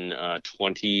in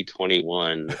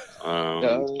 2021.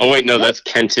 Oh, wait, no, that's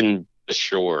Kenton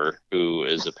Bashore, who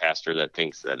is a pastor that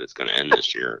thinks that it's going to end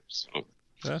this year. So,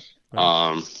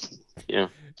 yeah.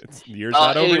 It's years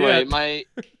not over anyway,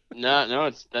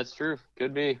 yet. that's true.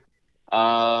 Could be.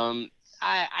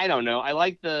 I don't know. I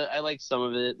like some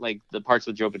of it. Like the parts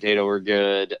with Joe Potato were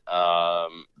good.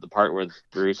 The part with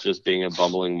Bruce just being a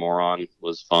bumbling moron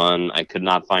was fun. I could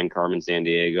not find Carmen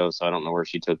Sandiego, so I don't know where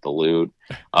she took the loot.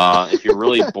 If you're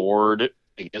really bored,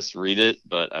 I guess read it,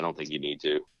 but I don't think you need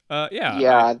to.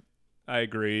 Yeah. I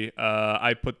agree.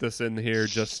 I put this in here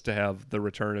just to have the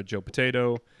return of Joe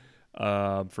Potato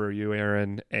for you,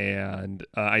 Aaron, and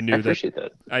I knew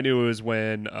that. I knew it was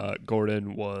when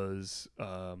Gordon was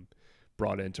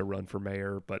brought in to run for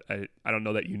mayor, but I don't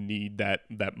know that you need that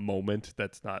moment.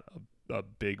 That's not a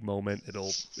big moment.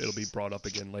 It'll be brought up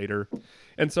again later.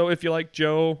 And so if you like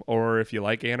Joe or if you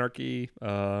like Anarchy,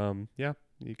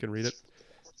 you can read it.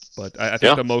 But I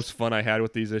think the most fun I had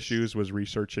with these issues was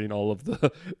researching all of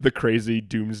the crazy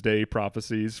doomsday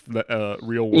prophecies that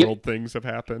real world things have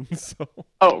happened. So.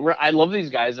 Oh, I love these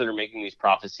guys that are making these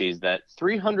prophecies that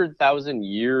 300,000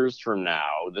 years from now,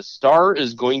 the star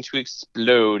is going to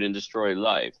explode and destroy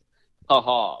life.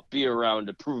 Haha, be around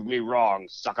to prove me wrong,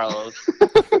 suckers.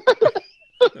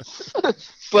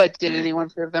 But did anyone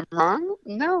prove them wrong?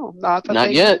 No, not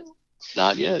yet.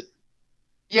 Not yet.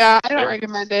 Yeah, I don't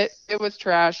recommend it. It was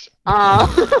trash.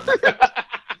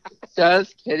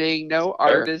 Just kidding. No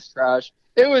art is trash.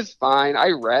 It was fine.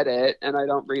 I read it, and I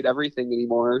don't read everything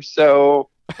anymore. So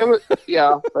it was,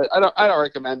 but I don't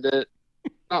recommend it.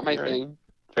 Not my thing.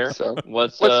 Fair. So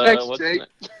what's next, Jake?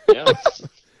 Yeah.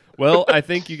 Well, I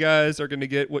think you guys are going to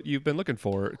get what you've been looking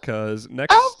for, because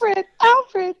next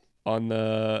Alfred. On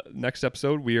the next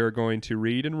episode, we are going to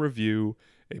read and review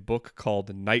a book called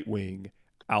Nightwing: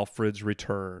 Alfred's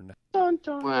Return.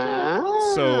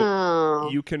 Wow. So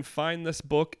you can find this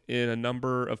book in a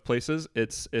number of places.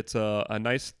 It's a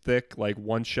nice thick, like,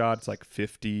 one shot. It's like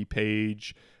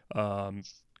 50-page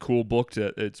cool book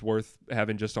it's worth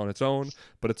having just on its own,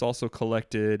 but it's also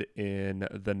collected in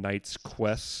the Knight's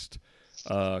Quest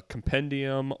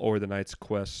compendium or the Knight's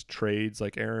Quest trades,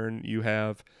 like Aaron you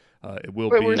have. It will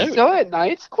be. We're still at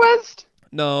Knight's Quest?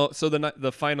 No, so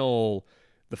the final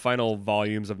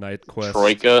volumes of Night Quest.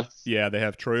 Troika. Yeah, they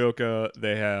have Troika.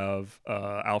 They have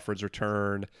Alfred's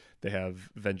Return. They have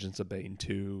Vengeance of Bane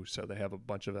 2. So they have a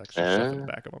bunch of extra stuff in the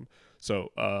back of them.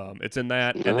 So it's in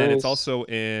that, and then it's also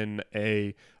in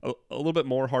a little bit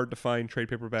more hard to find trade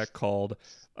paperback called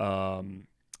Nightwing: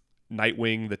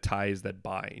 The Ties That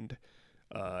Bind.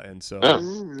 And so,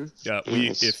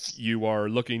 if you are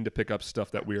looking to pick up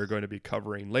stuff that we are going to be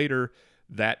covering later,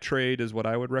 that trade is what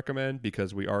I would recommend,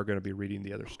 because we are going to be reading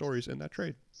the other stories in that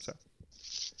trade.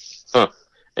 So,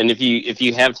 and if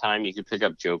you have time, you could pick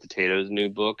up Joe Potato's new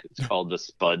book. It's called The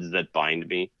Spuds That Bind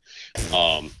Me.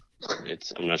 I'm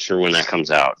not sure when that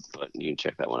comes out, but you can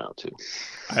check that one out too.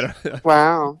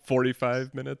 Wow.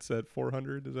 45 minutes at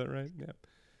 400, is that right?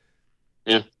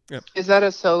 Yeah. Is that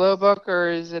a solo book, or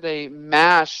is it a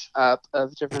mash up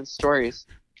of different stories?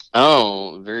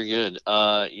 Oh, very good.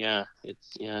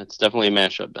 It's definitely a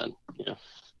mashup, Ben. Yeah.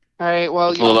 All right.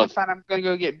 Well, you have fun. I'm gonna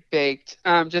go get baked.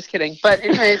 Just kidding. But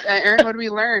anyways, Aaron, what did we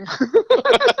learn?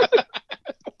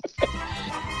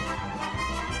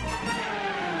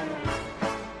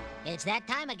 It's that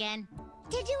time again.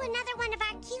 To do another one of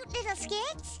our cute little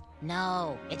skits?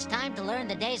 No, it's time to learn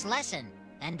the day's lesson.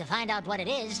 And to find out what it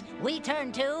is, we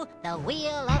turn to the Wheel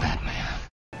of Batman.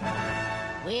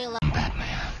 Wheel of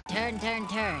Batman. Turn, turn,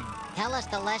 turn. Tell us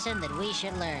the lesson that we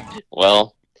should learn.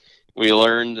 Well, we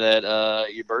learned that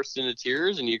you burst into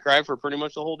tears and you cry for pretty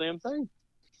much the whole damn thing.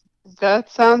 That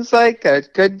sounds like a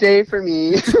good day for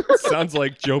me. Sounds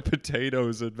like Joe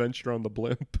Potato's Adventure on the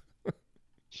Blimp.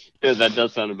 Yeah, that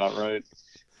does sound about right.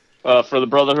 For the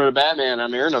Brotherhood of Batman,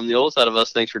 I'm Aaron. I'm the oldest out of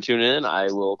us. Thanks for tuning in.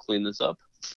 I will clean this up.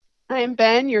 I'm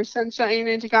Ben, your sunshine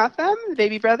into Gotham, the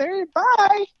baby brother.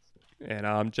 Bye. And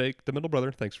I'm Jake, the middle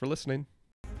brother. Thanks for listening.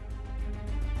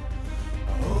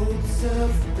 Hopes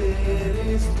of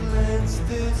bitters cleanse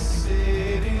the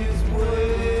city's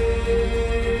way.